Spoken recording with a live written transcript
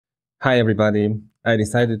Hi everybody, I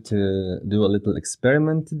decided to do a little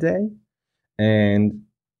experiment today and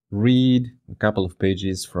read a couple of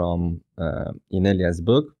pages from Inelia's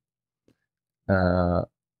book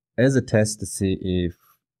as a test to see if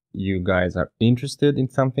you guys are interested in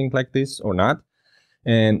something like this or not.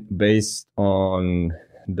 And based on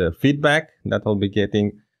the feedback that I'll be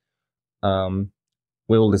getting,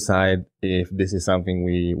 we will decide if this is something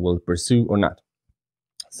we will pursue or not.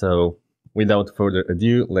 So without further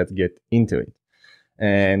ado, let's get into it.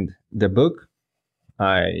 And the book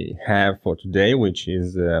I have for today, which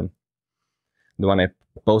is the one I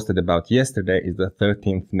posted about yesterday, is the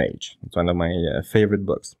 13th Mage. It's one of my favorite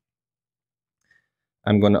books.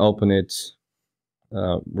 I'm going to open it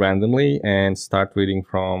randomly and start reading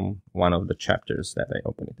from one of the chapters that I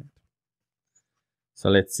opened it at. So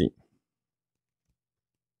let's see.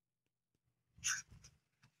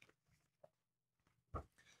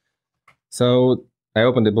 So I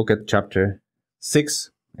opened the book at chapter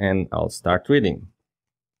 6 and I'll start reading.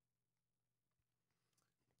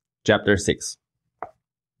 Chapter 6.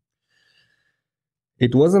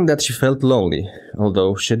 It wasn't that she felt lonely,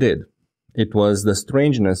 although she did. It was the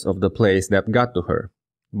strangeness of the place that got to her.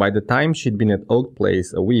 By the time she'd been at Oak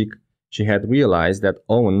Place a week, she had realized that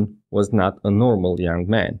Owen was not a normal young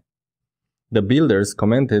man. The builders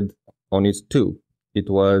commented on it too. It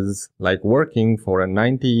was like working for a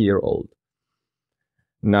 90-year-old.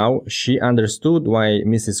 Now she understood why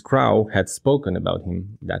Mrs. Crow had spoken about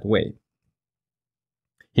him that way.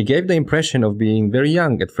 He gave the impression of being very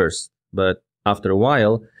young at first, but after a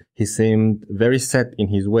while he seemed very set in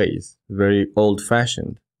his ways, very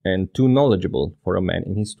old-fashioned, and too knowledgeable for a man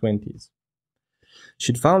in his 20s.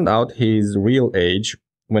 She'd found out his real age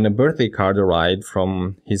when a birthday card arrived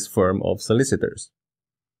from his firm of solicitors.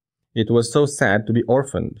 It was so sad to be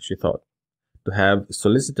orphaned, she thought, to have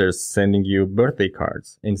solicitors sending you birthday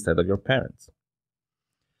cards instead of your parents.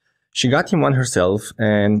 She got him one herself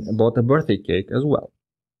and bought a birthday cake as well.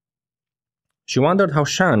 She wondered how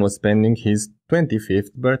Sean was spending his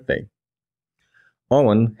 25th birthday.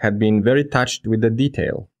 Owen had been very touched with the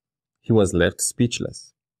detail. He was left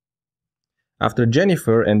speechless. After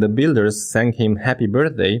Jennifer and the builders sang him happy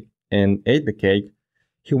birthday and ate the cake,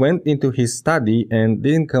 he went into his study and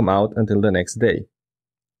didn't come out until the next day.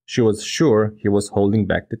 She was sure he was holding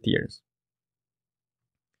back the tears.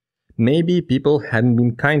 Maybe people hadn't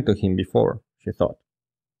been kind to him before, she thought.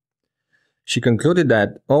 She concluded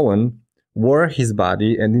that Owen wore his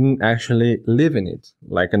body and didn't actually live in it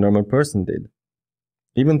like a normal person did.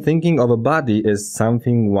 Even thinking of a body as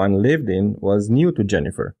something one lived in was new to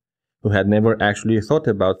Jennifer, who had never actually thought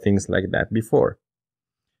about things like that before.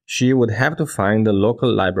 She would have to find the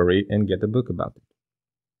local library and get a book about it.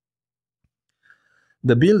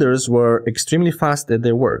 The builders were extremely fast at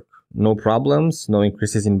their work. No problems, no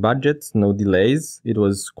increases in budgets, no delays. It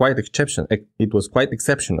was quite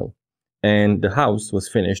exceptional. And the house was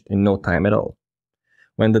finished in no time at all.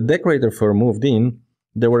 When the decorator firm moved in,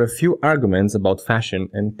 there were a few arguments about fashion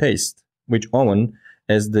and taste, which Owen,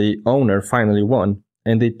 as the owner, finally won,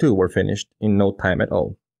 and they too were finished in no time at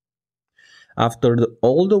all. After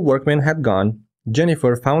all the workmen had gone,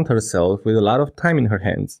 Jennifer found herself with a lot of time in her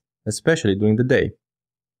hands, especially during the day.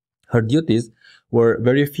 Her duties were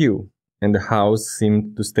very few, and the house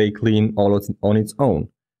seemed to stay clean all on its own,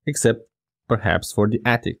 except perhaps for the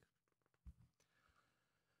attic.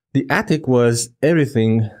 The attic was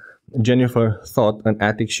everything Jennifer thought an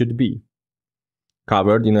attic should be.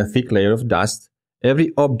 Covered in a thick layer of dust,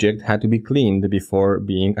 every object had to be cleaned before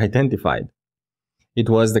being identified. It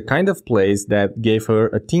was the kind of place that gave her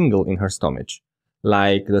a tingle in her stomach,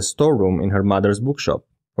 like the storeroom in her mother's bookshop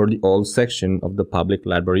or the old section of the public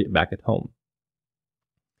library back at home.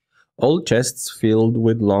 Old chests filled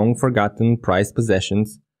with long-forgotten prized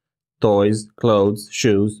possessions, toys, clothes,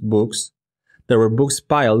 shoes, books. There were books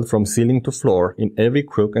piled from ceiling to floor in every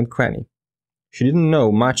crook and cranny. She didn't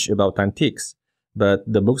know much about antiques, but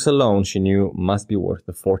the books alone she knew must be worth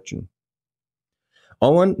a fortune.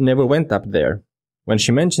 Owen never went up there. When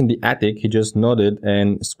she mentioned the attic, he just nodded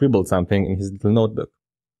and scribbled something in his little notebook.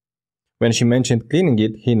 When she mentioned cleaning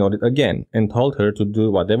it, he nodded again and told her to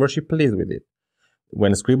do whatever she pleased with it,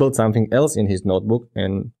 when scribbled something else in his notebook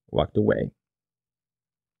and walked away.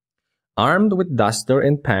 Armed with duster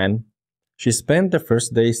and pan, she spent the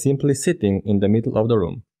first day simply sitting in the middle of the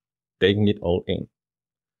room, taking it all in.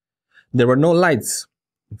 There were no lights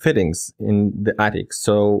fittings in the attic,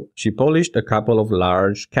 so she polished a couple of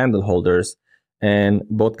large candle holders and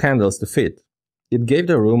bought candles to fit. It gave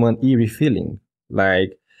the room an eerie feeling,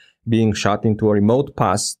 like being shot into a remote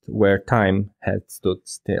past where time had stood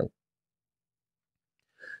still.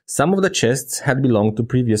 Some of the chests had belonged to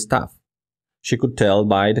previous staff. She could tell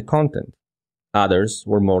by the content. Others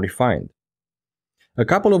were more refined. A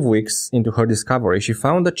couple of weeks into her discovery, she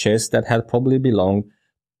found a chest that had probably belonged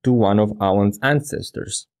to one of Owen's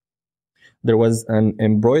ancestors. There was an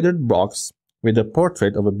embroidered box with a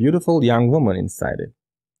portrait of a beautiful young woman inside it.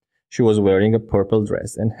 She was wearing a purple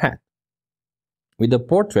dress and hat. With the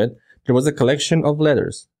portrait, there was a collection of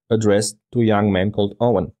letters addressed to a young man called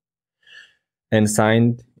Owen and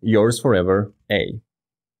signed, "Yours forever, A."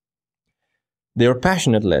 They were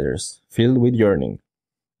passionate letters, filled with yearning.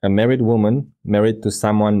 A married woman married to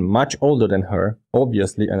someone much older than her,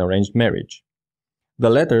 obviously an arranged marriage. The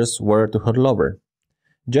letters were to her lover.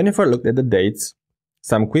 Jennifer looked at the dates.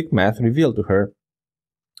 Some quick math revealed to her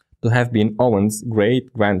to have been Owen's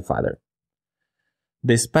great-grandfather.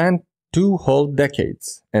 They spanned 2 whole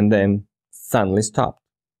decades and then suddenly stopped.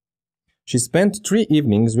 She spent 3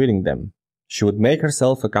 evenings reading them. She would make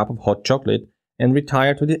herself a cup of hot chocolate and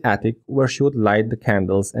retire to the attic where she would light the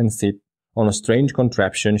candles and sit on a strange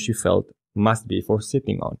contraption she felt must be for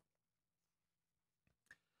sitting on.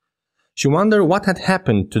 She wondered what had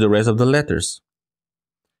happened to the rest of the letters,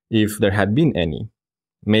 if there had been any.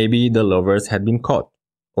 Maybe the lovers had been caught,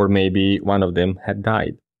 or maybe one of them had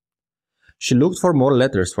died. She looked for more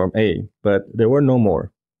letters from A, but there were no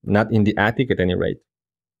more, not in the attic at any rate.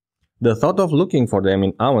 The thought of looking for them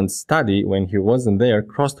in Owen's study when he wasn't there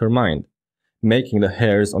crossed her mind, making the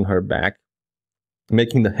hairs on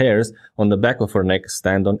the back of her neck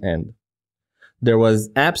stand on end. There was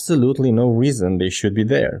absolutely no reason they should be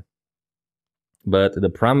there, but the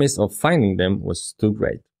promise of finding them was too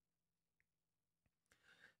great.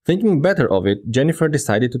 Thinking better of it, Jennifer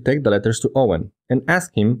decided to take the letters to Owen and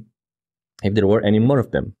ask him if there were any more of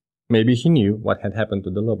them. Maybe he knew what had happened to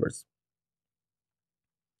the lovers.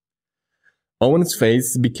 Owen's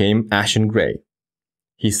face became ashen gray.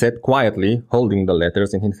 He sat quietly, holding the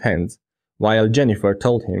letters in his hands, while Jennifer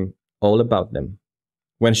told him all about them.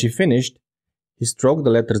 When she finished, he stroked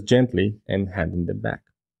the letters gently and handed them back.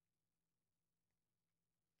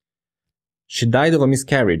 "She died of a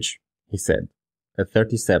miscarriage," he said, at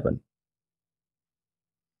 37.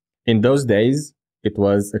 In those days, it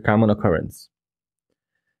was a common occurrence.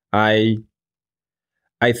 I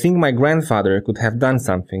think my grandfather could have done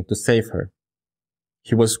something to save her.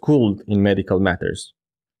 He was schooled in medical matters,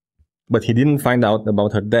 but he didn't find out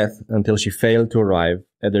about her death until she failed to arrive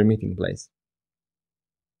at their meeting place.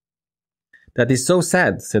 "That is so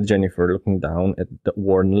sad," said Jennifer, looking down at the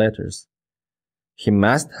worn letters. "He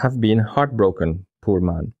must have been heartbroken, poor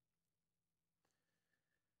man."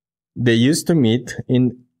 They used to meet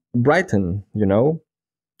in Brighton,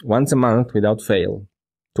 once a month without fail,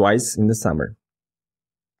 twice in the summer.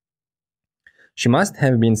 She must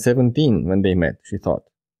have been 17 when they met, she thought.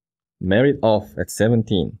 Married off at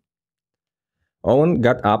 17. Owen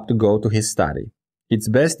got up to go to his study. "It's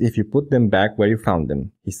best if you put them back where you found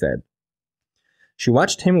them," he said. She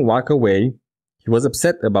watched him walk away. He was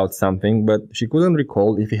upset about something, but she couldn't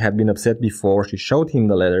recall if he had been upset before she showed him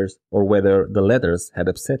the letters or whether the letters had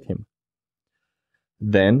upset him.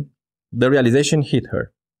 Then the realization hit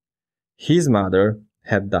her. His mother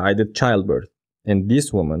had died at childbirth, and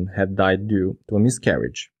this woman had died due to a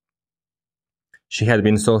miscarriage. She had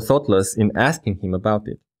been so thoughtless in asking him about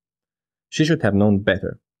it. She should have known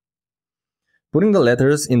better. Putting the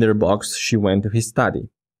letters in their box, she went to his study.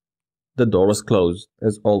 The door was closed,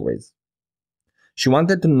 as always. She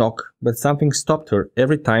wanted to knock, but something stopped her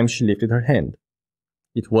every time she lifted her hand.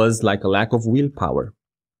 It was like a lack of willpower.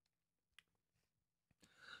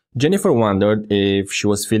 Jennifer wondered if she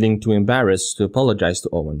was feeling too embarrassed to apologize to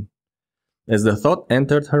Owen. As the thought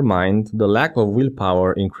entered her mind, the lack of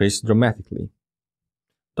willpower increased dramatically.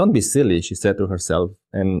 "Don't be silly," she said to herself,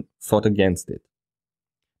 and fought against it.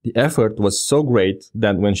 The effort was so great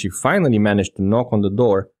that when she finally managed to knock on the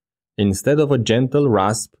door, instead of a gentle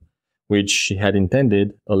rasp, which she had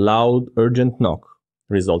intended, a loud, urgent knock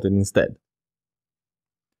resulted instead.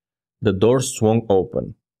 The door swung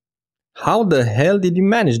open. How the hell did you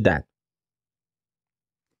manage that?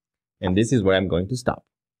 And this is where I'm going to stop.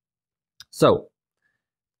 So,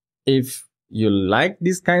 if you like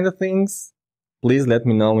these kind of things, please let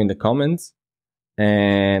me know in the comments,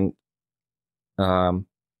 and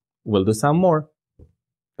we'll do some more.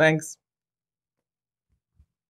 Thanks.